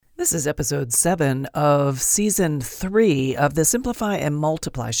This is episode 7 of season 3 of the Simplify and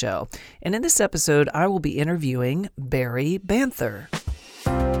Multiply show. And in this episode, I will be interviewing Barry Banther.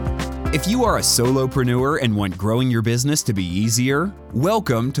 If you are a solopreneur and want growing your business to be easier,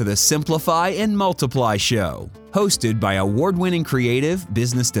 welcome to the Simplify and Multiply show, hosted by award-winning creative,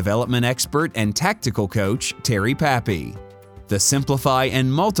 business development expert, and tactical coach, Terry Pappy. The Simplify and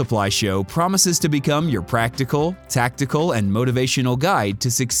Multiply show promises to become your practical, tactical, and motivational guide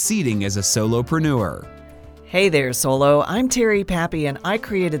to succeeding as a solopreneur. Hey there, Solo. I'm Terry Pappy, and I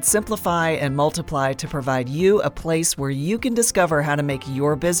created Simplify and Multiply to provide you a place where you can discover how to make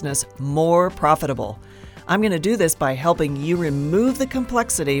your business more profitable. I'm going to do this by helping you remove the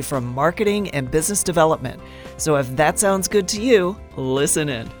complexity from marketing and business development. So if that sounds good to you, listen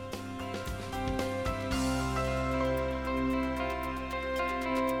in.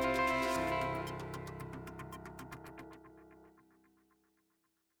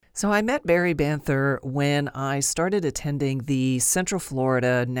 So I met Barry Banther when I started attending the Central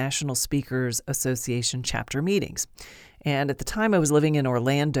Florida National Speakers Association chapter meetings. And at the time I was living in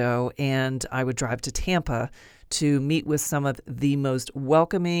Orlando, and I would drive to Tampa to meet with some of the most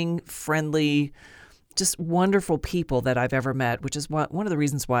welcoming, friendly, just wonderful people that I've ever met, which is one of the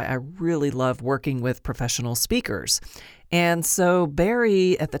reasons why I really love working with professional speakers. And so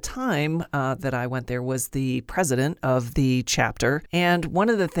Barry, at the time that I went there, was the president of the chapter. And one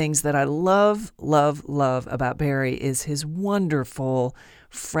of the things that I love about Barry is his wonderful,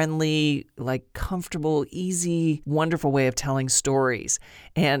 friendly, comfortable, easy, wonderful way of telling stories.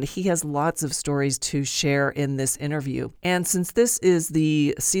 And he has lots of stories to share in this interview. And since this is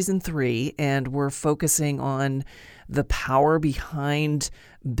the season 3 and we're focusing on the power behind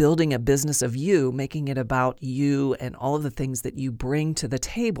building a business of you, making it about you and all of the things that you bring to the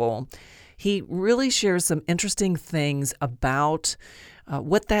table, he really shares some interesting things about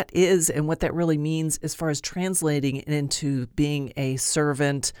what that is and what that really means as far as translating it into being a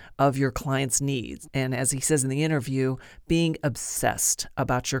servant of your client's needs. And as he says in the interview, being obsessed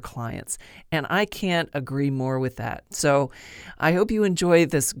about your clients. And I can't agree more with that. So I hope you enjoy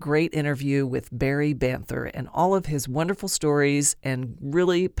this great interview with Barry Banther and all of his wonderful stories and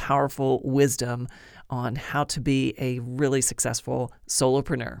really powerful wisdom on how to be a really successful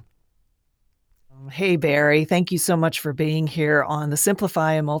solopreneur. Hey, Barry, thank you so much for being here on the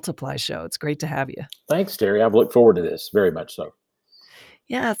Simplify and Multiply show. It's great to have you. Thanks, Terry. I've looked forward to this very much so.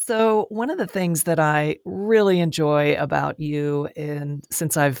 Yeah, so one of the things that I really enjoy about you, and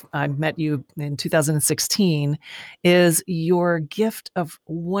since I met you in 2016, is your gift of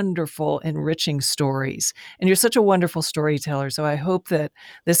wonderful, enriching stories. And you're such a wonderful storyteller. So I hope that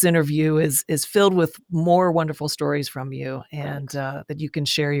this interview is filled with more wonderful stories from you, and that you can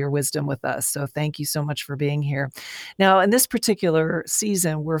share your wisdom with us. So thank you so much for being here. Now, in this particular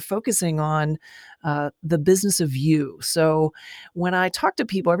season, we're focusing on the business of you. So when I talk to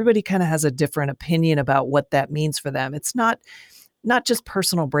people, everybody kind of has a different opinion about what that means for them. It's not just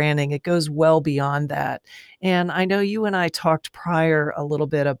personal branding. It goes well beyond that. And I know you and I talked prior a little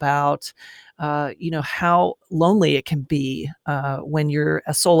bit about, how lonely it can be when you're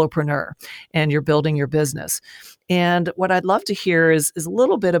a solopreneur and you're building your business. And what I'd love to hear is a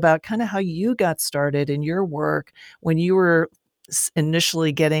little bit about kind of how you got started in your work when you were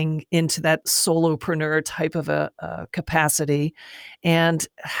initially getting into that solopreneur type of a capacity, and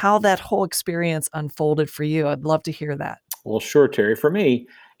how that whole experience unfolded for you. I'd love to hear that. Well, sure, Terry. For me,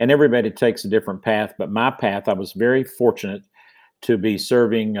 and everybody takes a different path, but my path, I was very fortunate to be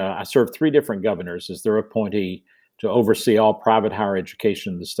serving. I served 3 different governors as their appointee to oversee all private higher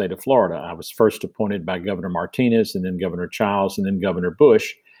education in the state of Florida. I was first appointed by Governor Martinez, and then Governor Childs, and then Governor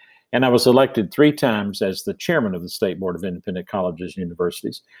Bush. And I was elected 3 times as the chairman of the State Board of Independent Colleges and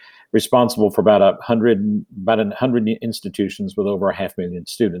Universities, responsible for about 100 institutions with over 500,000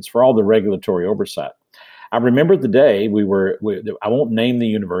 students for all the regulatory oversight. I remember the day I won't name the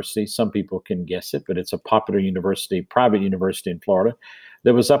university. Some people can guess it, but it's a popular university, private university in Florida,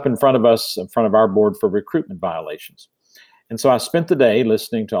 that was up in front of us, in front of our board for recruitment violations. And so I spent the day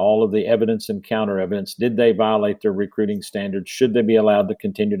listening to all of the evidence and counter evidence. Did they violate their recruiting standards? Should they be allowed to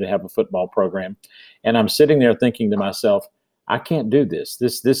continue to have a football program? And I'm sitting there thinking to myself, I can't do this.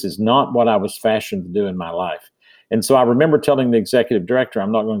 This is not what I was fashioned to do in my life. And so I remember telling the executive director,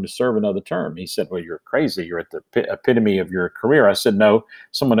 I'm not going to serve another term. He said, well, you're crazy. You're at the epitome of your career. I said, no,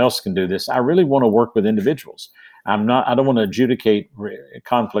 someone else can do this. I really want to work with individuals. I don't want to adjudicate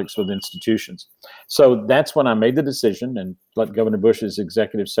conflicts with institutions. So that's when I made the decision and let Governor Bush's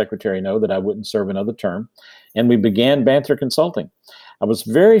executive secretary know that I wouldn't serve another term. And we began Banther Consulting. I was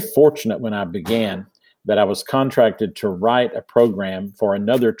very fortunate when I began that I was contracted to write a program for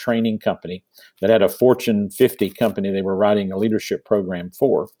another training company that had a Fortune 50 company they were writing a leadership program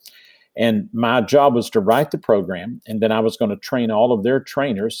for. And my job was to write the program, and then I was going to train all of their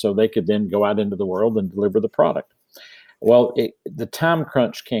trainers so they could then go out into the world and deliver the product. Well, the time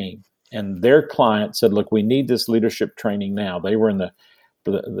crunch came, and their client said, look, we need this leadership training now. They were in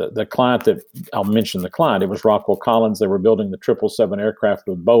the client that I'll mention the client. It was Rockwell Collins. They were building the 777 aircraft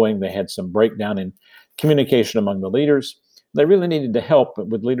with Boeing. They had some breakdown in communication among the leaders. They really needed to help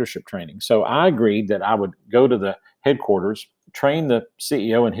with leadership training. So I agreed that I would go to the headquarters, train the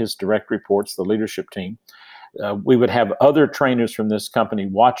CEO and his direct reports, the leadership team. We would have other trainers from this company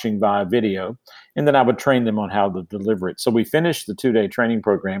watching via video, and then I would train them on how to deliver it. So we finished the 2-day training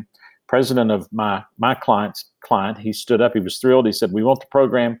program. President of my client's client, he stood up. He was thrilled. He said, we want the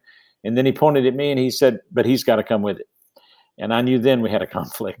program. And then he pointed at me and he said, but he's got to come with it. And I knew then we had a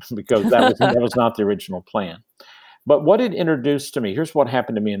conflict because that was not the original plan. But what it introduced to me, here's what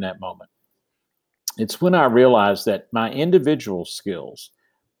happened to me in that moment. It's when I realized that my individual skills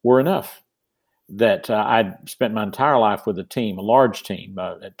were enough, that I'd spent my entire life with a team, a large team.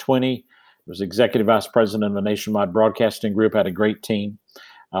 At 20, I was executive vice president of a nationwide broadcasting group, had a great team.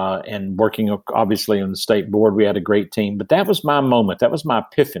 And working obviously on the state board, we had a great team. But that was my moment. That was my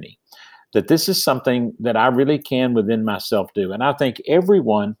epiphany, that this is something that I really can within myself do. And I think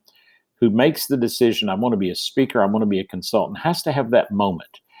everyone who makes the decision, I want to be a speaker, I want to be a consultant, has to have that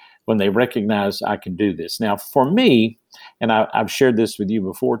moment when they recognize I can do this. Now, for me, and I've shared this with you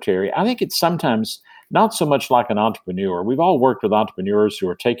before, Terry, I think it's sometimes not so much like an entrepreneur. We've all worked with entrepreneurs who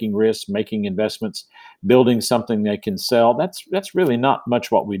are taking risks, making investments, building something they can sell. That's really not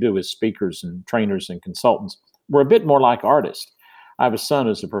much what we do as speakers and trainers and consultants. We're a bit more like artists. I have a son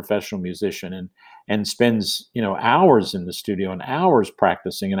who's a professional musician and spends hours in the studio and hours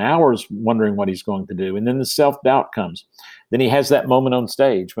practicing and hours wondering what he's going to do. And then the self-doubt comes. Then he has that moment on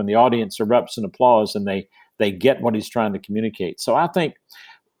stage when the audience erupts in applause and they get what he's trying to communicate. So I think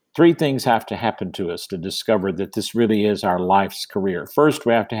 3 things have to happen to us to discover that this really is our life's career. First,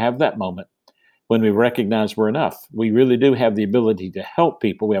 we have to have that moment when we recognize we're enough. We really do have the ability to help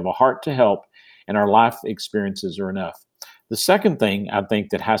people. We have a heart to help, and our life experiences are enough. The second thing I think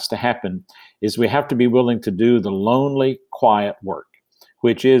that has to happen is we have to be willing to do the lonely, quiet work,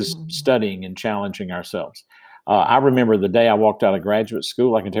 which is studying and challenging ourselves. I remember the day I walked out of graduate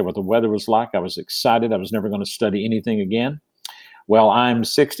school. I can tell you what the weather was like. I was excited. I was never going to study anything again. Well, I'm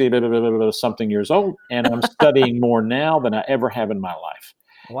 60 something years old, and I'm studying more now than I ever have in my life.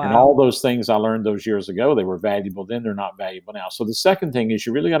 Wow. And all those things I learned those years ago, they were valuable then, they're not valuable now. So the second thing is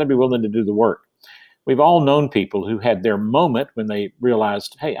you really got to be willing to do the work. We've all known people who had their moment when they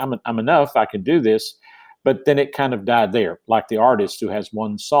realized, hey, I'm enough, I can do this. But then it kind of died there, like the artist who has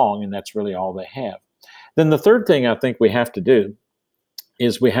one song and that's really all they have. Then the third thing I think we have to do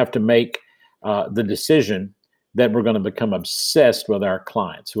is we have to make the decision that we're going to become obsessed with our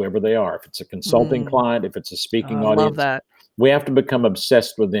clients, whoever they are. If it's a consulting client, if it's a speaking audience, love that. We have to become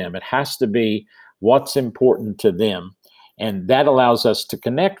obsessed with them. It has to be what's important to them. And that allows us to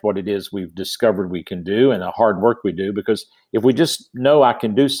connect what it is we've discovered we can do and the hard work we do. Because if we just know I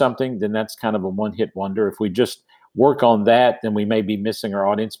can do something, then that's kind of a one-hit wonder. If we just work on that, then we may be missing our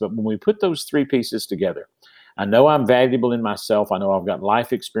audience. But when we put those 3 pieces together, I know I'm valuable in myself. I know I've got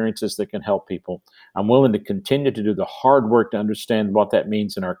life experiences that can help people. I'm willing to continue to do the hard work to understand what that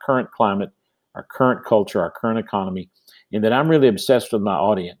means in our current climate, our current culture, our current economy, and that I'm really obsessed with my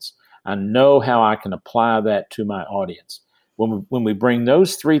audience. I know how I can apply that to my audience. When we bring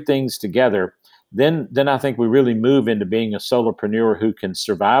those 3 things together, then I think we really move into being a solopreneur who can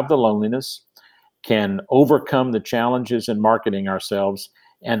survive the loneliness, can overcome the challenges in marketing ourselves,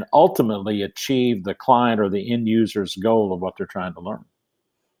 and ultimately achieve the client or the end user's goal of what they're trying to learn.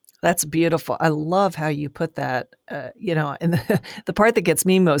 That's beautiful. I love how you put that, and the part that gets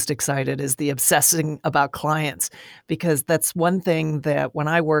me most excited is the obsessing about clients, because that's one thing that when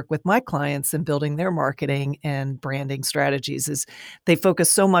I work with my clients in building their marketing and branding strategies is they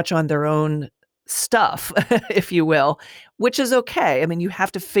focus so much on their own stuff, if you will, which is okay. I mean, you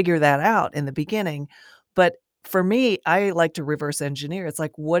have to figure that out in the beginning, but for me, I like to reverse engineer. It's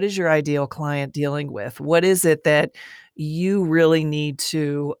like, what is your ideal client dealing with? What is it that you really need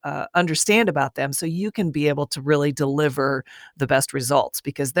to understand about them so you can be able to really deliver the best results,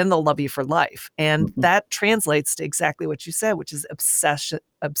 because then they'll love you for life. And Mhm. that translates to exactly what you said, which is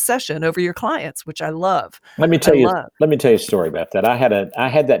obsession over your clients, which I love. Let me I tell you. love. Let me tell you a story about that. I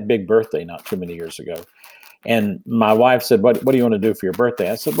had that big birthday not too many years ago, and my wife said, "What do you want to do for your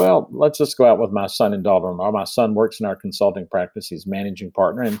birthday?" I said, "Well, let's just go out with my son and daughter-in-law." My son works in our consulting practice; he's managing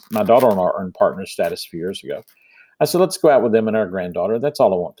partner, and my daughter-in-law earned partner status a few years ago. I said, "Let's go out with them and our granddaughter. That's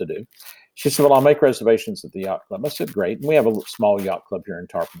all I want to do." She said, "Well, I'll make reservations at the yacht club." I said, "Great." And we have a small yacht club here in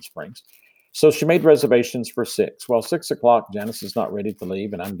Tarpon Springs. So she made reservations for 6. Well, 6 o'clock, Janice is not ready to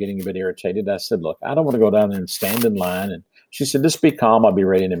leave, and I'm getting a bit irritated. I said, "Look, I don't want to go down there and stand in line." And she said, "Just be calm. I'll be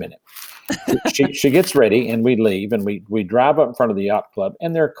ready in a minute." She gets ready, and we leave, and we drive up in front of the yacht club,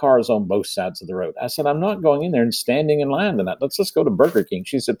 and there are cars on both sides of the road. I said, "I'm not going in there and standing in line tonight. Let's just go to Burger King."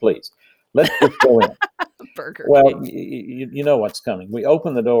 She said, "Please, let's just go in." Burger Well, King. you know what's coming. We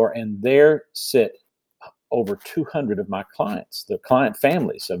open the door, and there sit over 200 of my clients, the client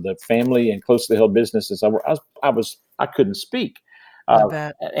families of the family and closely held businesses. I couldn't speak. I Uh,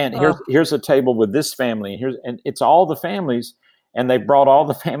 bet. and Oh, here's a table with this family, and it's all the families, and they brought all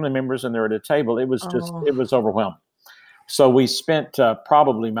the family members, and they're at a table. oh, It was overwhelming. So we spent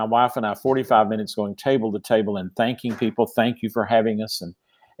probably my wife and I 45 minutes going table to table and thanking people. Thank you for having us,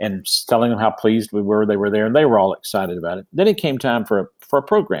 and telling them how pleased we were. They were there, and they were all excited about it. Then it came time for a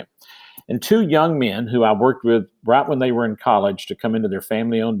program. And two young men who I worked with right when they were in college to come into their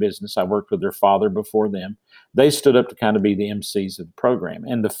family owned business, I worked with their father before them. They stood up to kind of be the MCs of the program.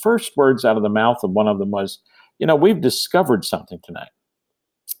 And the first words out of the mouth of one of them was, "We've discovered something tonight.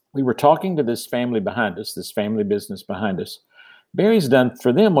 We were talking to this family behind us, this family business behind us. Barry's done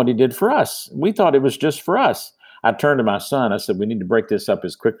for them what he did for us. We thought it was just for us." I turned to my son. I said, "We need to break this up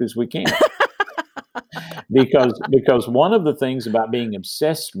as quickly as we can." Because one of the things about being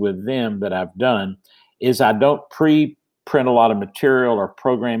obsessed with them that I've done is I don't pre-print a lot of material or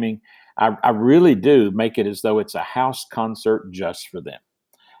programming. I really do make it as though it's a house concert just for them.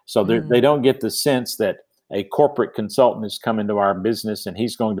 So mm, they don't get the sense that a corporate consultant has come into our business and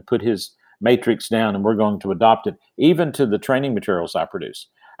he's going to put his matrix down and we're going to adopt it. Even to the training materials I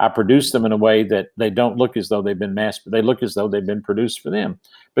produce them in a way that they don't look as though they've been mass, but they look as though they've been produced for them.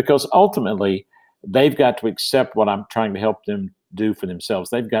 Because ultimately, they've got to accept what I'm trying to help them do for themselves.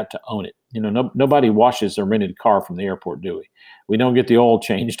 They've got to own it. Nobody washes a rented car from the airport, do we? We don't get the oil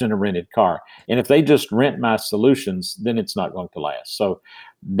changed in a rented car. And if they just rent my solutions, then it's not going to last. So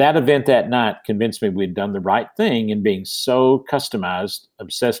that event that night convinced me we'd done the right thing in being so customized,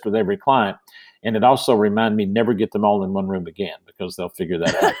 obsessed with every client. And it also reminded me never get them all in one room again because they'll figure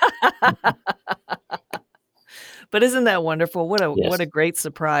that out. but isn't that wonderful? Yes. What a great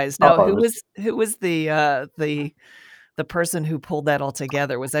surprise. Now, Oh, it was. who was the person who pulled that all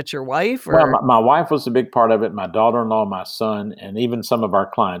together? Was that your wife Well, or? my wife was a big part of it. My daughter-in-law, my son, and even some of our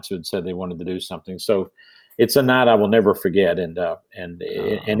clients who had said they wanted to do something. So it's a night I will never forget, and Oh.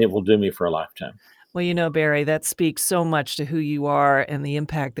 it will do me for a lifetime. Well, Barry, that speaks so much to who you are and the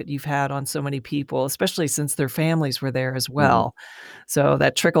impact that you've had on so many people, especially since their families were there as Hmm. well. So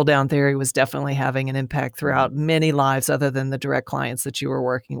that trickle down theory was definitely having an impact Hmm. throughout many lives other than the direct clients that you were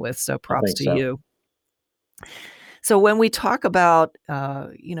working with. So I props think to so. you. So when we talk about,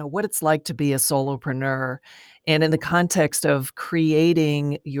 what it's like to be a solopreneur, and in the context of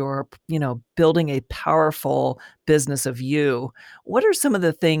creating building a powerful business of you, what are some of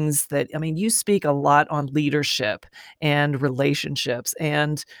the things that, I mean, you speak a lot on leadership and relationships.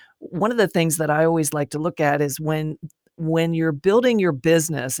 And one of the things that I always like to look at is when you're building your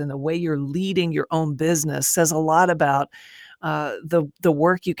business and the way you're leading your own business says a lot about the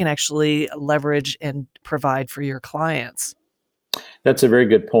work you can actually leverage and provide for your clients. That's a very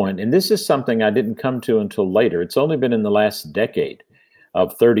good point. And this is something I didn't come to until later. It's only been in the last decade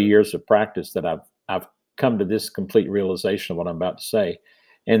of 30 years of practice that I've come to this complete realization of what I'm about to say.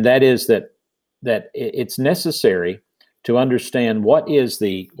 And that is that it's necessary to understand what is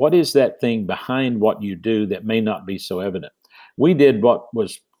that thing behind what you do that may not be so evident. We did what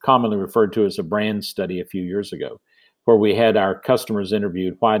was commonly referred to as a brand study a few years ago, where we had our customers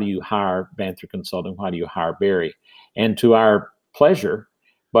interviewed. Why do you hire Banther Consulting? Why do you hire Barry? And to our pleasure,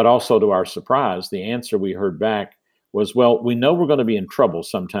 but also to our surprise, the answer we heard back was, "Well, we know we're going to be in trouble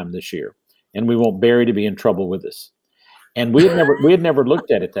sometime this year, and we want Barry to be in trouble with us." And we had never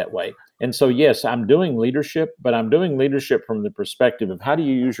looked at it that way. And so, yes, I'm doing leadership, but I'm doing leadership from the perspective of how do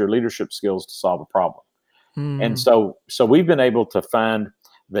you use your leadership skills to solve a problem. And Mm, so we've been able to find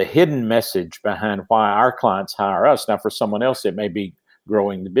the hidden message behind why our clients hire us. Now, for someone else, it may be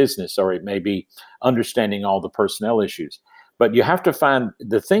growing the business, or it may be understanding all the personnel issues. But you have to find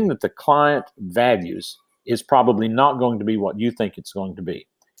the thing that the client values is probably not going to be what you think it's going to be.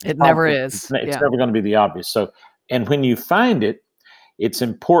 It never is. It's Yeah. never going to be the obvious. So, and when you find it, it's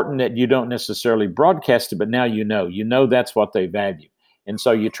important that you don't necessarily broadcast it, but now you know that's what they value. And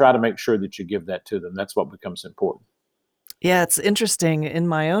so you try to make sure that you give that to them. That's what becomes important. Yeah, it's interesting. In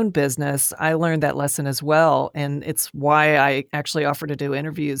my own business, I learned that lesson as well. And it's why I actually offer to do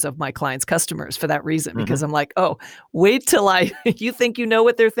interviews of my clients' customers for that reason, because I'm like, oh, wait till you think you know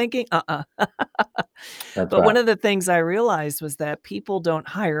what they're thinking? That's But one right. of the things I realized was that people don't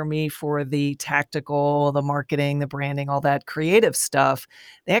hire me for the tactical, the marketing, the branding, all that creative stuff.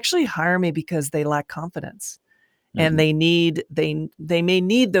 They actually hire me because they lack confidence. And Mhm. they may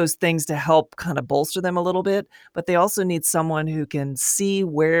need those things to help kind of bolster them a little bit, but they also need someone who can see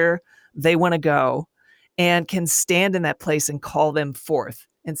where they wanna go and can stand in that place and call them forth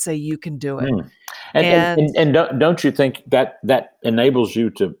and say, "You can do it." Mm. And and And and and don't you think that that enables you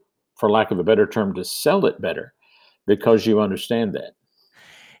to, for lack of a better term, to sell it better because you understand that?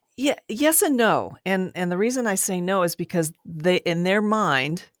 yeah, yes and no. And the reason I say no is because they in their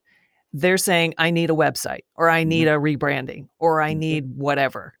mind, they're saying, "I need a website," or "I need Mhm, a rebranding," or "I mhm, need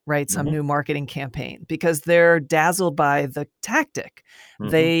whatever," right? Some mhm, new marketing campaign because they're dazzled by the tactic. mhm,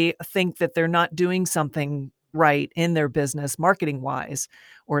 They think that they're not doing something right in their business marketing-wise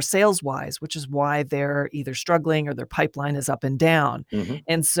or sales-wise, which is why they're either struggling or their pipeline is up and down. mhm,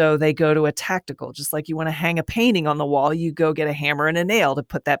 And so they go to a tactical, just like you wanna hang a painting on the wall, you go get a hammer and a nail to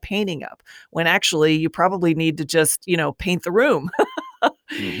put that painting up, when actually you probably need to just, paint the room.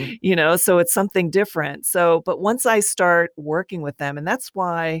 mhm. So it's something different. So, but once I start working with them, and that's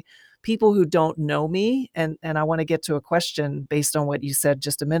why people who don't know me, and I want to get to a question based on what you said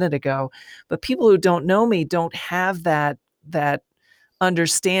just a minute ago, but people who don't know me don't have that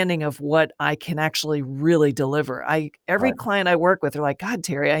understanding of what I can actually really deliver. Every Right. client I work with are like, "God,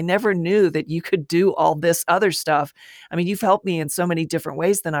 Terry, I never knew that you could do all this other stuff. I mean, you've helped me in so many different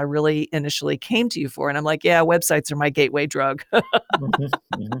ways than I really initially came to you for." And I'm like, "Yeah, websites are my gateway drug." Mhm,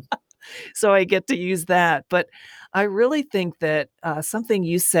 mhm, So I get to use that. But I really think that something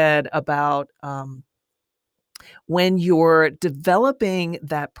you said about when you're developing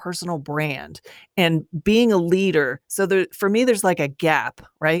that personal brand and being a leader. So for me, there's like a gap,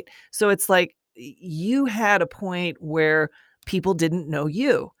 right? So it's like you had a point where people didn't know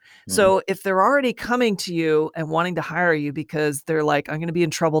you. mhm, So if they're already coming to you and wanting to hire you because they're like, I'm going to be in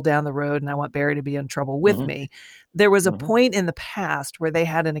trouble down the road and I want Barry to be in trouble with mhm, me, there was a mhm, point in the past where they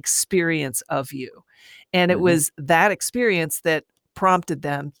had an experience of you. And it mhm, was that experience that prompted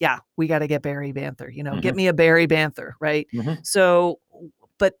them, "Yeah, we gotta get Barry Banther, get mhm, me a Barry Banther," right? mhm. So,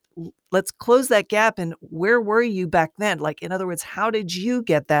 but let's close that gap, and where were you back then? Like, in other words, how did you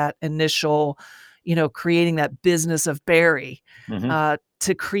get that initial, creating that business of Barry, Mhm.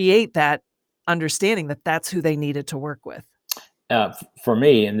 to create that understanding that that's who they needed to work with? For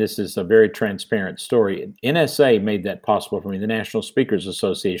me, and this is a very transparent story, NSA made that possible for me, the National Speakers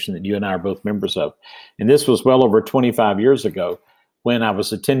Association that you and I are both members of. And this was well over 25 years ago when I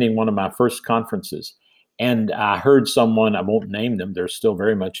was attending one of my first conferences. And I heard someone, I won't name them, they're still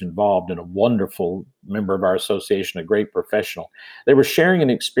very much involved, and a wonderful member of our association, a great professional. They were sharing an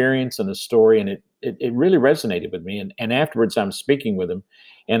experience and a story, and it really resonated with me. And afterwards, I'm speaking with them,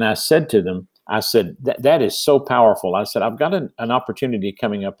 and I said to them, I said, that is so powerful. I said, I've got an opportunity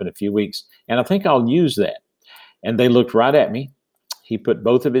coming up in a few weeks, and I think I'll use that. And they looked right at me. He put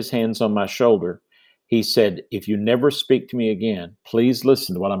both of his hands on my shoulder. He said, if you never speak to me again, please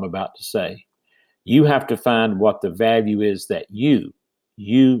listen to what I'm about to say. You have to find what the value is that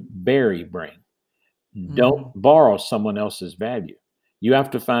Barry, bring. Don't Mhm. borrow someone else's value. You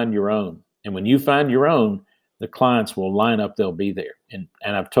have to find your own. And when you find your own, the clients will line up, they'll be there. And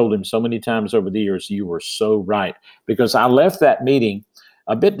I've told him so many times over the years, you were so right. Because I left that meeting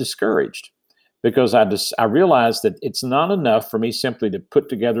a bit discouraged because I realized that it's not enough for me simply to put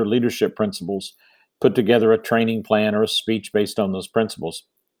together leadership principles, put together a training plan or a speech based on those principles.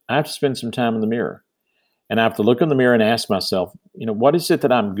 I have to spend some time in the mirror. And I have to look in the mirror and ask myself, what is it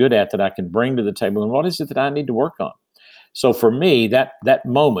that I'm good at that I can bring to the table, and what is it that I need to work on? So for me, that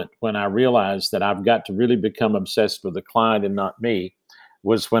moment when I realized that I've got to really become obsessed with the client and not me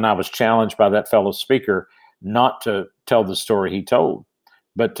was when I was challenged by that fellow speaker not to tell the story he told,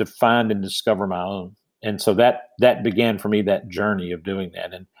 but to find and discover my own. And so that began for me that journey of doing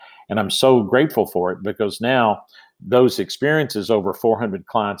that. And I'm so grateful for it because now those experiences, over 400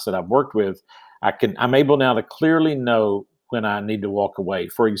 clients that I've worked with, I'm able now to clearly know when I need to walk away.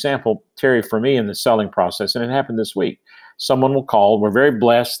 For example, Terry, for me in the selling process, and it happened this week, someone will call. We're very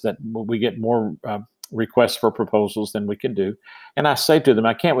blessed that we get more requests for proposals than we can do. And I say to them,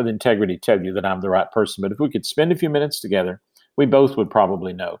 I can't with integrity tell you that I'm the right person, but if we could spend a few minutes together, we both would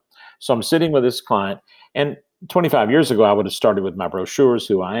probably know. So I'm sitting with this client, and 25 years ago, I would have started with my brochures,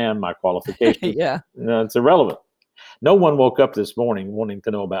 who I am, my qualifications. Yeah. No, it's irrelevant. No one woke up this morning wanting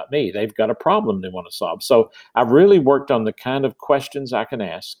to know about me. They've got a problem they want to solve. So I've really worked on the kind of questions I can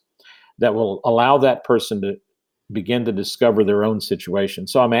ask that will allow that person to begin to discover their own situation.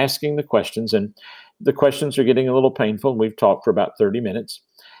 So I'm asking the questions, and the questions are getting a little painful. We've talked for about 30 minutes,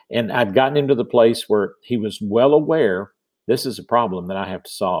 and I've gotten him to the place where he was well aware this is a problem that I have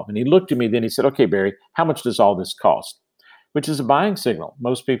to solve. And he looked at me, then he said, okay, Barry, how much does all this cost? Which is a buying signal.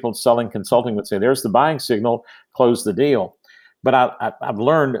 Most people selling consulting would say, there's the buying signal, close the deal. But I've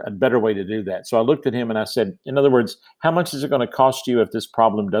learned a better way to do that. So I looked at him and I said, in other words, how much is it going to cost you if this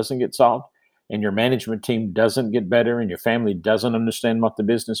problem doesn't get solved and your management team doesn't get better and your family doesn't understand what the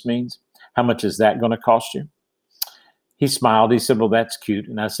business means? How much is that going to cost you? He smiled. He said, well, that's cute.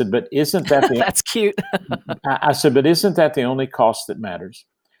 And I said, but isn't that the That's cute. I said, but isn't that the only cost that matters?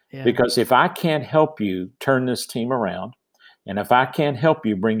 Yeah. Because if I can't help you turn this team around, and if I can't help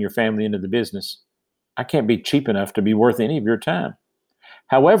you bring your family into the business, I can't be cheap enough to be worth any of your time.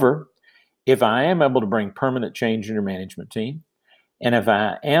 However, if I am able to bring permanent change in your management team, and if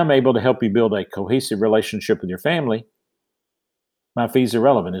I am able to help you build a cohesive relationship with your family, my fees are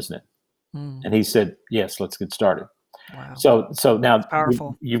relevant, isn't it? And he said, yes, let's get started. Wow. So now That's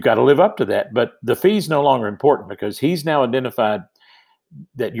powerful. you've got to live up to that. But the fee's no longer important because he's now identified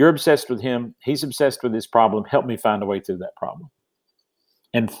that you're obsessed with him. He's obsessed with this problem. Help me find a way through that problem.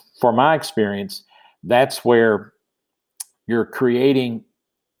 And for my experience, that's where you're creating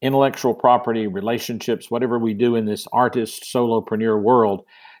intellectual property, relationships, whatever we do in this artist solopreneur world,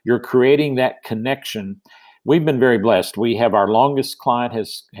 you're creating that connection. We've been very blessed. We have our longest client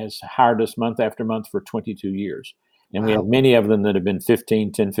has hired us month after month for 22 years. And we have many of them that have been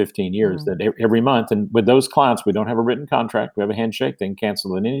 10, 15 years that every month. And with those clients, we don't have a written contract. We have a handshake. They can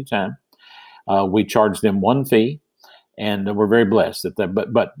cancel at any time. We charge them one fee, and we're very blessed at that.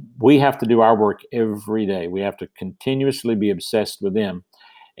 But we have to do our work every day. We have to continuously be obsessed with them.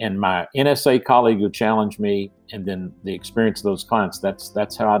 And my NSA colleague who challenged me, and then the experience of those clients,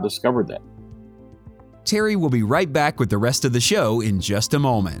 that's how I discovered that. Terry will be right back with the rest of the show in just a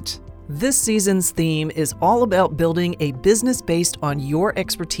moment. This season's theme is all about building a business based on your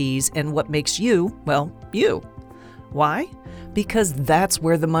expertise and what makes you, well, you. Why? Because that's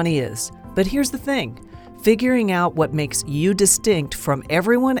where the money is. But here's the thing. Figuring out what makes you distinct from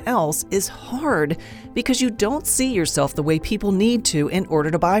everyone else is hard because you don't see yourself the way people need to in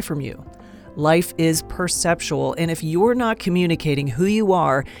order to buy from you. Life is perceptual, and if you're not communicating who you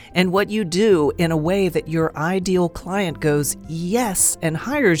are and what you do in a way that your ideal client goes yes and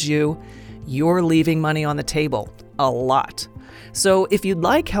hires you, you're leaving money on the table, a lot. So if you'd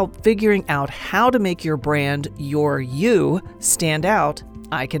like help figuring out how to make your brand, your you, stand out,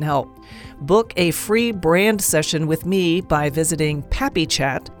 I can help. Book a free brand session with me by visiting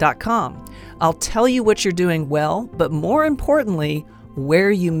pappychat.com. I'll tell you what you're doing well, but more importantly,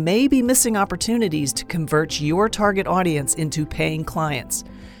 where you may be missing opportunities to convert your target audience into paying clients.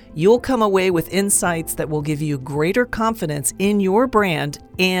 You'll come away with insights that will give you greater confidence in your brand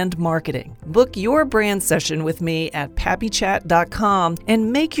and marketing. Book your brand session with me at pappychat.com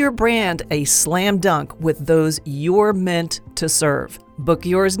and make your brand a slam dunk with those you're meant to serve. Book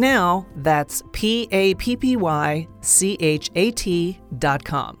yours now. That's pappychat.com.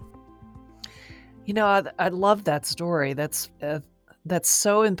 You know, I love that story. That's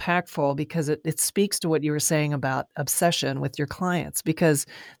so impactful because it speaks to what you were saying about obsession with your clients, because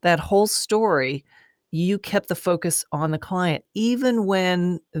that whole story, you kept the focus on the client, even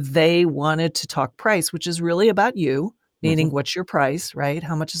when they wanted to talk price, which is really about you, meaning what's your price, right?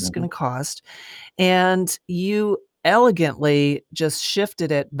 How much is it going to cost? And you elegantly just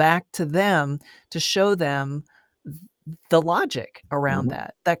shifted it back to them to show them the logic around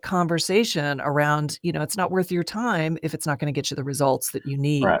that conversation around, it's not worth your time if it's not going to get you the results that you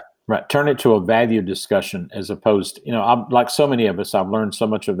need. Right. Turn it to a value discussion as opposed to, like so many of us, I've learned so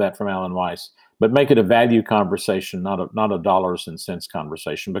much of that from Alan Weiss, but make it a value conversation, not a dollars and cents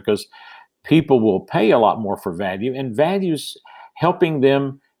conversation, because people will pay a lot more for value, and values helping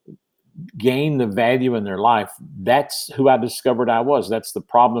them gain the value in their life. That's who I discovered I was. That's the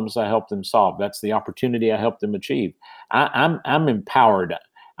problems I helped them solve. That's the opportunity I helped them achieve. I'm empowered.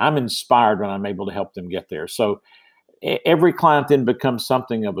 I'm inspired when I'm able to help them get there. So every client then becomes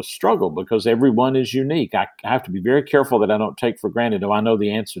something of a struggle because everyone is unique. I have to be very careful that I don't take for granted, I know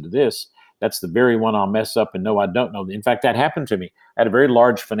the answer to this. That's the very one I'll mess up and no, I don't know. In fact, that happened to me. I had a very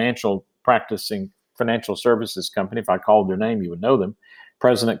large practicing financial services company. If I called their name, you would know them.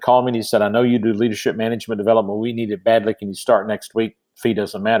 President called me and he said, I know you do leadership management development. We need it badly. Can you start next week? Fee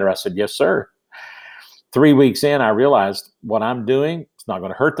doesn't matter. I said, yes, sir. 3 weeks in, I realized what I'm doing, it's not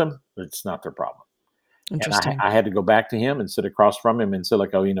going to hurt them, but it's not their problem. Interesting. And I had to go back to him and sit across from him and say,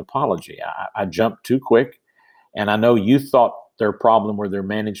 like, oh, an apology. I jumped too quick. And I know you thought their problem were their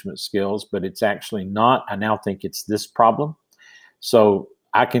management skills, but it's actually not. I now think it's this problem. So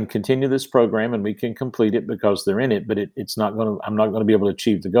I can continue this program and we can complete it because they're in it, but it's not going to, I'm not going to be able to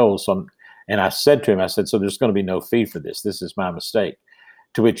achieve the goals. And I said to him, so there's going to be no fee for this. This is my mistake.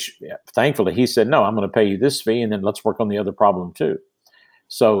 To which, thankfully, he said, no, I'm going to pay you this fee and then let's work on the other problem too.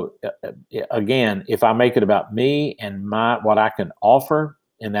 So again, if I make it about me and what I can offer,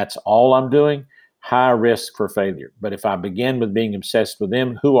 and that's all I'm doing, high risk for failure. But if I begin with being obsessed with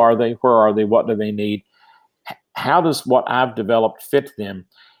them, who are they? Where are they? What do they need? How does what I've developed fit them?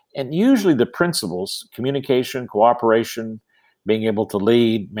 And usually the principles, communication, cooperation, being able to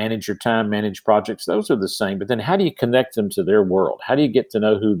lead, manage your time, manage projects, those are the same. But then how do you connect them to their world? How do you get to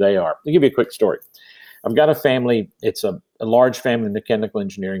know who they are? I'll give you a quick story. I've got a family. It's a large family in the chemical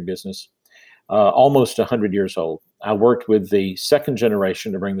engineering business, almost 100 years old. I worked with the second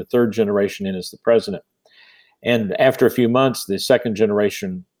generation to bring the third generation in as the president. And after a few months, the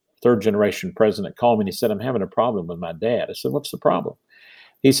third generation president called me and he said, I'm having a problem with my dad. I said, what's the problem?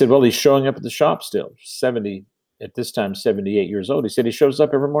 He said, well, he's showing up at the shop still, 78 years old. He said he shows up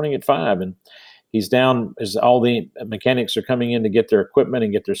every morning at 5 and he's down as all the mechanics are coming in to get their equipment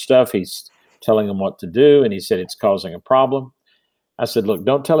and get their stuff. He's telling them what to do. And he said, it's causing a problem. I said, look,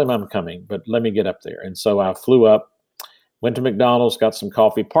 don't tell him I'm coming, but let me get up there. And so I flew up, went to McDonald's, got some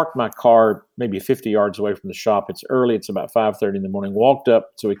coffee, parked my car maybe 50 yards away from the shop. It's early. It's about 5:30 in the morning. Walked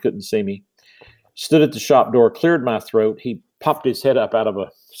up so he couldn't see me. Stood at the shop door, cleared my throat. He popped his head up out of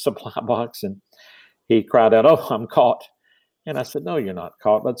a supply box and he cried out, oh, I'm caught. And I said, no, you're not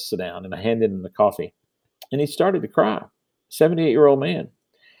caught. Let's sit down. And I handed him the coffee. And he started to cry. 78-year-old man.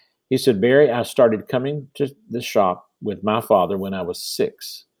 He said, Barry, I started coming to the shop with my father when I was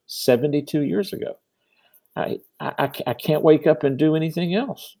 6, 72 years ago. I can't wake up and do anything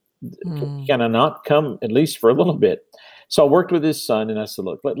else. Can I not come at least for a little bit? So I worked with his son and I said,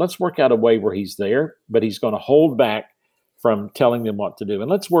 look, let's work out a way where he's there, but he's going to hold back from telling them what to do. And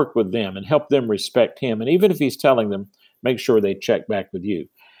let's work with them and help them respect him. And even if he's telling them, make sure they check back with you.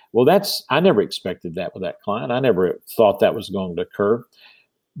 Well, I never expected that with that client. I never thought that was going to occur.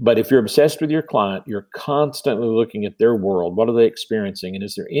 But if you're obsessed with your client, you're constantly looking at their world. What are they experiencing? And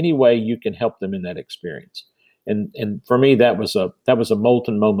is there any way you can help them in that experience? And for me, that was a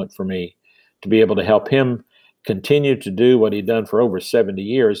molten moment for me to be able to help him continue to do what he'd done for over 70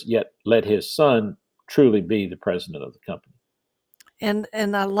 years, yet let his son truly be the president of the company. And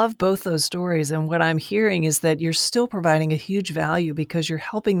I love both those stories. And what I'm hearing is that you're still providing a huge value because you're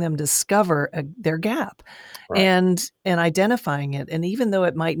helping them discover their gap, right, and identifying it. And even though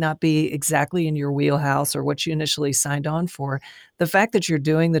it might not be exactly in your wheelhouse or what you initially signed on for, the fact that you're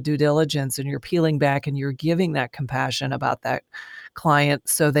doing the due diligence and you're peeling back and you're giving that compassion about that client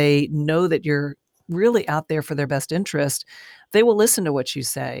so they know that you're really out there for their best interest, they will listen to what you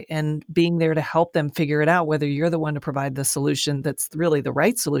say, and being there to help them figure it out, whether you're the one to provide the solution that's really the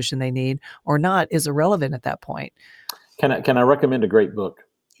right solution they need or not, is irrelevant at that point. Can I recommend a great book?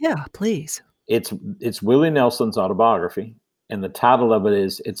 Yeah, please. It's Willie Nelson's autobiography, and the title of it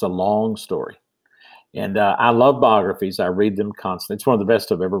is It's a Long Story. And I love biographies. I read them constantly. It's one of the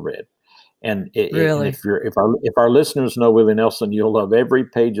best I've ever read. And really, if our listeners know Willie Nelson, you'll love every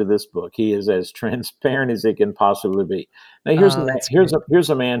page of this book. He is as transparent as he can possibly be. Now here's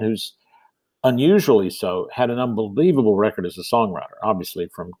a man who's unusually so had an unbelievable record as a songwriter. Obviously,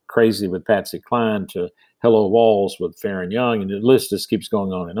 from Crazy with Patsy Cline to Hello Walls with Farron Young, and the list just keeps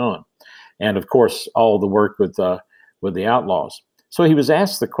going on. And of course, all the work with the Outlaws. So he was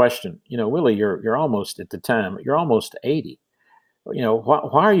asked the question, Willie, you're almost at the time, you're almost 80.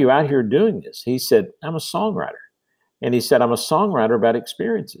 Why are you out here doing this? He said, I'm a songwriter. And he said, I'm a songwriter about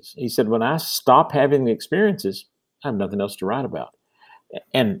experiences. He said, when I stop having the experiences, I have nothing else to write about.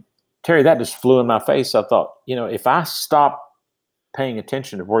 And Terry, that just flew in my face. I thought, if I stop paying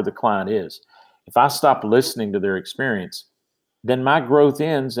attention to where the client is, if I stop listening to their experience, then my growth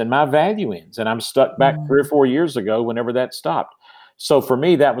ends and my value ends. And I'm stuck back 3 or 4 years ago, whenever that stopped. So for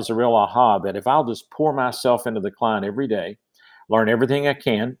me, that was a real aha, that if I'll just pour myself into the client every day, learn everything I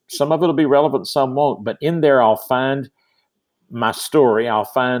can. Some of it will be relevant, some won't. But in there, I'll find my story. I'll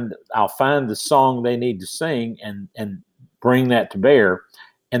find the song they need to sing and bring that to bear.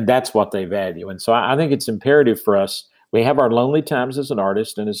 And that's what they value. And so I think it's imperative for us. We have our lonely times as an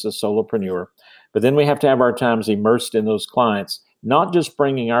artist and as a solopreneur, but then we have to have our times immersed in those clients, not just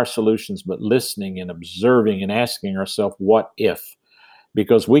bringing our solutions, but listening and observing and asking ourselves, what if?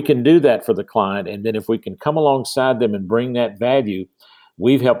 Because we can do that for the client. And then if we can come alongside them and bring that value,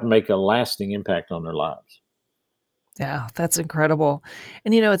 we've helped make a lasting impact on their lives. Yeah, that's incredible.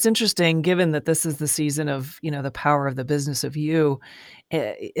 And it's interesting given that this is the season of, the power of the business of you.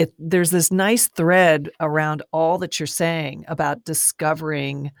 There's this nice thread around all that you're saying about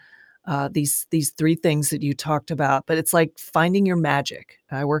discovering these three things that you talked about, but it's like finding your magic.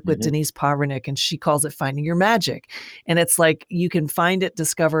 I work with Denise Pavranik, and she calls it finding your magic. And it's like you can find it,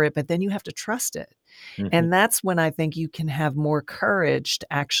 discover it, but then you have to trust it. And that's when I think you can have more courage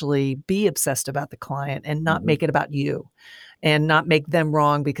to actually be obsessed about the client and not make it about you and not make them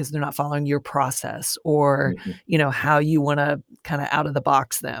wrong because they're not following your process or, how you want to kind of out of the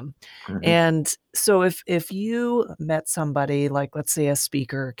box them. And so if you met somebody like, let's say a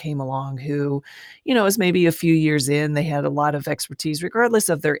speaker came along who, is maybe a few years in, they had a lot of expertise regardless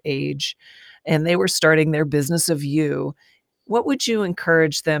of their age, and they were starting their business of you, what would you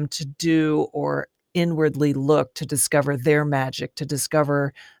encourage them to do or inwardly look to discover their magic, to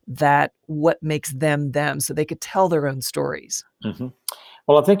discover that what makes them them so they could tell their own stories?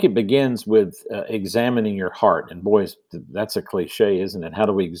 Well, I think it begins with examining your heart. And boys, that's a cliche, isn't it? How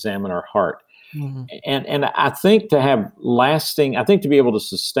do we examine our heart? And I think to be able to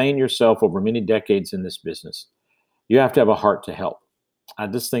sustain yourself over many decades in this business, you have to have a heart to help. I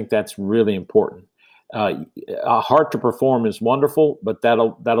just think that's really important. A heart to perform is wonderful, but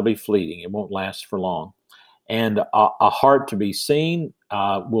that'll be fleeting. It won't last for long. And a heart to be seen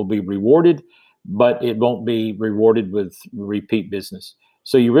will be rewarded, but it won't be rewarded with repeat business.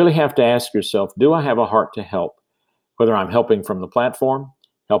 So you really have to ask yourself, do I have a heart to help? Whether I'm helping from the platform,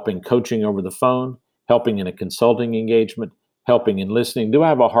 helping coaching over the phone, helping in a consulting engagement, helping in listening, do I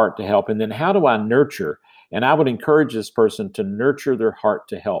have a heart to help? And then how do I nurture? And I would encourage this person to nurture their heart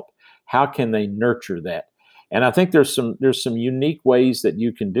to help. How can they nurture that? And I think there's some unique ways that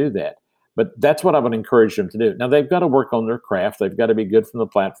you can do that. But that's what I would encourage them to do. Now, they've got to work on their craft. They've got to be good from the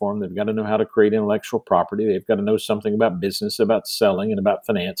platform. They've got to know how to create intellectual property. They've got to know something about business, about selling, and about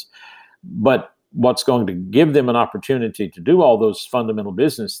finance. But what's going to give them an opportunity to do all those fundamental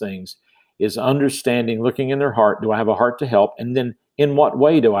business things is understanding, looking in their heart, do I have a heart to help? And then in what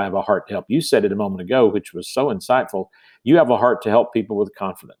way do I have a heart to help? You said it a moment ago, which was so insightful. You have a heart to help people with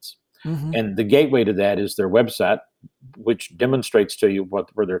confidence. And the gateway to that is their website, which demonstrates to you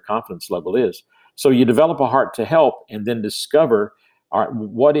where their confidence level is. So you develop a heart to help and then discover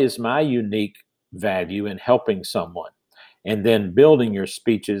what is my unique value in helping someone, and then building your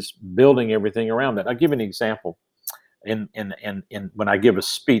speeches, building everything around that. I'll give you an example. In when I give a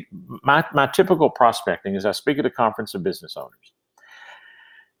speech, my typical prospecting is I speak at a conference of business owners.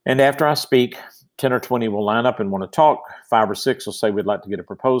 And after I speak, 10 or 20 will line up and want to talk. 5 or 6 will say we'd like to get a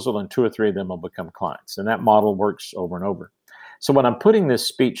proposal, and 2 or 3 of them will become clients. And that model works over and over. So when I'm putting this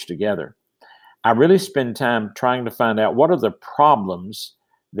speech together, I really spend time trying to find out what are the problems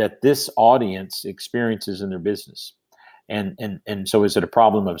that this audience experiences in their business. And so is it a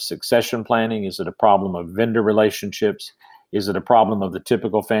problem of succession planning? Is it a problem of vendor relationships? Is it a problem of the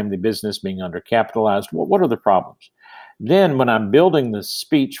typical family business being undercapitalized? What are the problems? Then when I'm building the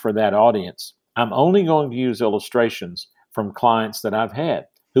speech for that audience, I'm only going to use illustrations from clients that I've had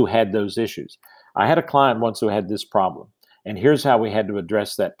who had those issues. I had a client once who had this problem, and here's how we had to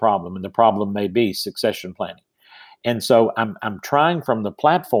address that problem. And the problem may be succession planning. And so I'm trying from the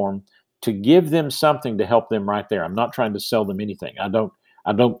platform to give them something to help them right there. I'm not trying to sell them anything. I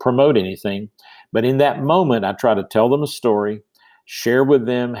don't promote anything, but in that moment, I try to tell them a story, share with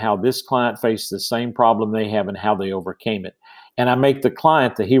them how this client faced the same problem they have and how they overcame it. And I make the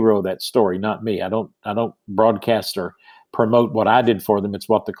client the hero of that story, not me. I don't broadcast or promote what I did for them. It's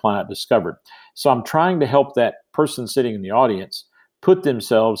what the client discovered. So I'm trying to help that person sitting in the audience put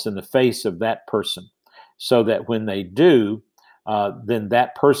themselves in the face of that person so that when they do, then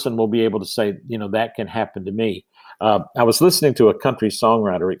that person will be able to say, that can happen to me. I was listening to a country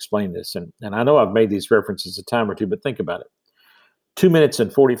songwriter explain this, and I know I've made these references a time or two, but think about it. 2 minutes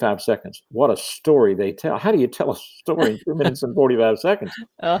and 45 seconds. What a story they tell. How do you tell a story in 2 minutes and 45 seconds?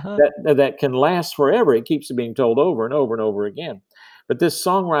 That can last forever. It keeps being told over and over and over again. But this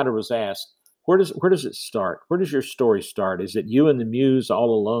songwriter was asked, where does it start? Where does your story start? Is it you and the muse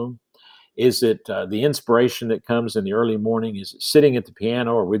all alone? Is it the inspiration that comes in the early morning? Is it sitting at the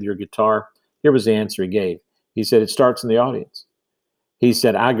piano or with your guitar? Here was the answer he gave. He said, it starts in the audience. He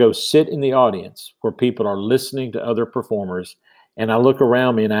said, I go sit in the audience where people are listening to other performers, And I look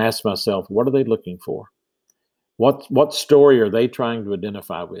around me and I ask myself, what are they looking for? What story are they trying to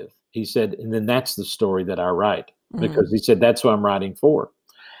identify with? He said, and then that's the story that I write, because he said, that's who I'm writing for.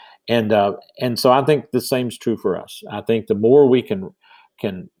 And so I think the same's true for us. I think the more we can,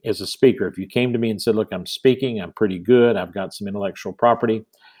 as a speaker, if you came to me and said, look, I'm speaking, I'm pretty good, I've got some intellectual property,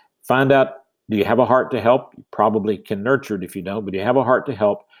 find out, do you have a heart to help? You probably can nurture it if you don't, but do you have a heart to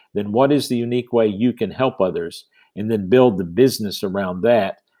help? Then what is the unique way you can help others? And then build the business around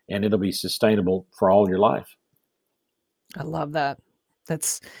that, and it'll be sustainable for all your life. I love that.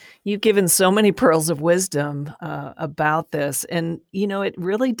 You've given so many pearls of wisdom about this. And, it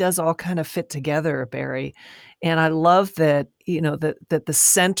really does all kind of fit together, Barry. And I love that, that the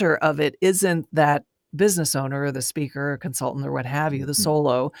center of it isn't that business owner or the speaker or consultant or what have you, the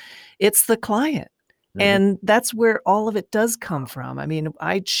solo, it's the client. And that's where all of it does come from. I mean,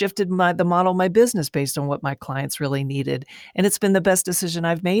 I shifted the model of my business based on what my clients really needed. And it's been the best decision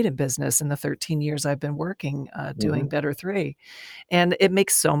I've made in business in the 13 years I've been working, doing Better 3. And it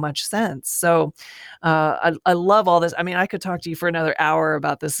makes so much sense. So I love all this. I mean, I could talk to you for another hour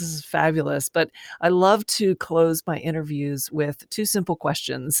about this. This is fabulous. But I love to close my interviews with 2 simple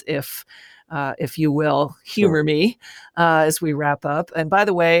questions, if you will, humor me as we wrap up. And by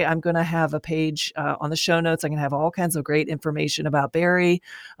the way, I'm going to have a page on the show notes. I'm going to have all kinds of great information about Barry,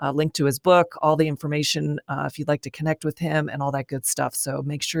 link to his book, all the information if you'd like to connect with him and all that good stuff. So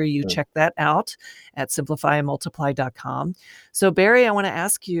make sure you check that out at simplifyandmultiply.com. So Barry, I want to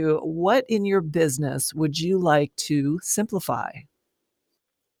ask you, what in your business would you like to simplify?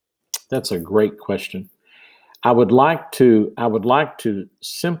 That's a great question. I would like to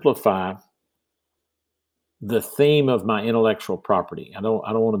simplify the theme of my intellectual property. I don't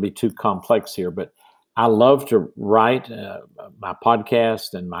want to be too complex here, but I love to write my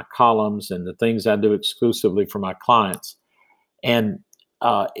podcast and my columns and the things I do exclusively for my clients. And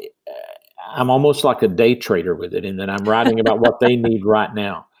I'm almost like a day trader with it, in that I'm writing about what they need right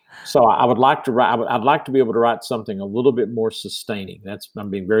now. So I would like to write. I'd like to be able to write something a little bit more sustaining. I'm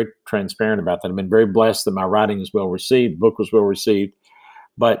being very transparent about that. I've been very blessed that my writing is well received. The book was well received.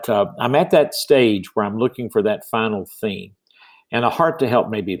 But I'm at that stage where I'm looking for that final theme, and a heart to help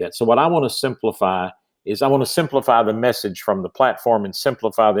may be that. So what I want to simplify is I want to simplify the message from the platform and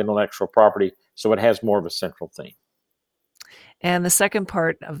simplify the intellectual property so it has more of a central theme. And the second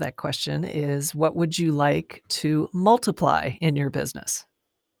part of that question is, what would you like to multiply in your business?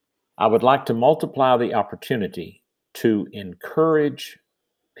 I would like to multiply the opportunity to encourage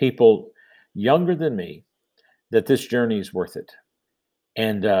people younger than me that this journey is worth it.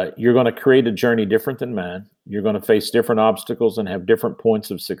 And you're going to create a journey different than mine. You're going to face different obstacles and have different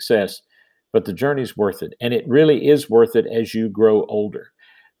points of success, but the journey's worth it. And it really is worth it as you grow older.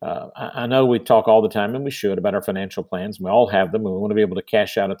 I know we talk all the time, and we should, about our financial plans. We all have them, and we want to be able to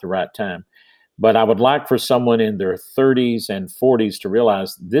cash out at the right time. But I would like for someone in their 30s and 40s to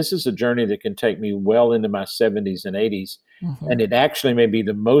realize this is a journey that can take me well into my 70s and 80s. And it actually may be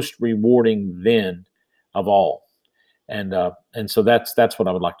the most rewarding then of all. And so that's what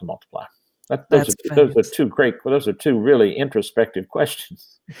I would like to multiply. Those are two really introspective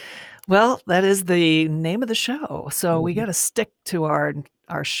questions. Well, that is the name of the show. So we got to stick to our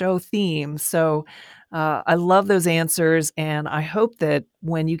show theme. So I love those answers. And I hope that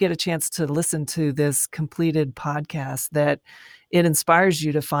when you get a chance to listen to this completed podcast, that it inspires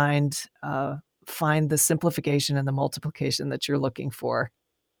you to find the simplification and the multiplication that you're looking for.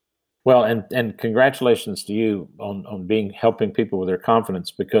 Well, and congratulations to you on helping people with their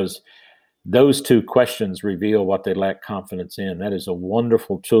confidence, because those 2 questions reveal what they lack confidence in. That is a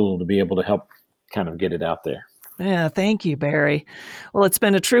wonderful tool to be able to help kind of get it out there. Yeah, thank you, Barry. Well, it's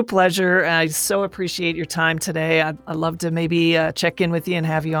been a true pleasure. I so appreciate your time today. I'd love to maybe check in with you and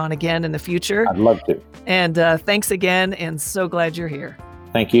have you on again in the future. I'd love to. And thanks again, and so glad you're here.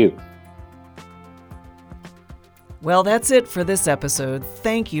 Thank you. Well, that's it for this episode.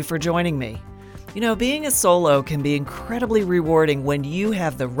 Thank you for joining me. Being a solo can be incredibly rewarding when you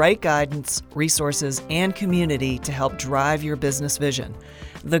have the right guidance, resources, and community to help drive your business vision.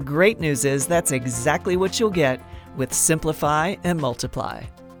 The great news is that's exactly what you'll get with Simplify and Multiply.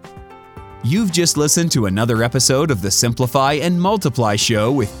 You've just listened to another episode of the Simplify and Multiply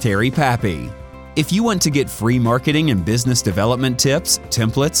Show with Terry Pappy. If you want to get free marketing and business development tips,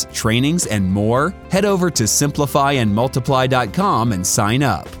 templates, trainings, and more, head over to simplifyandmultiply.com and sign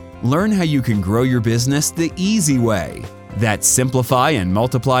up. Learn how you can grow your business the easy way. That's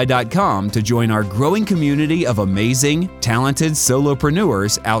simplifyandmultiply.com to join our growing community of amazing, talented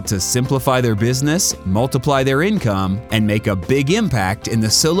solopreneurs out to simplify their business, multiply their income, and make a big impact in the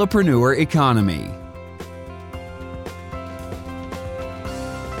solopreneur economy.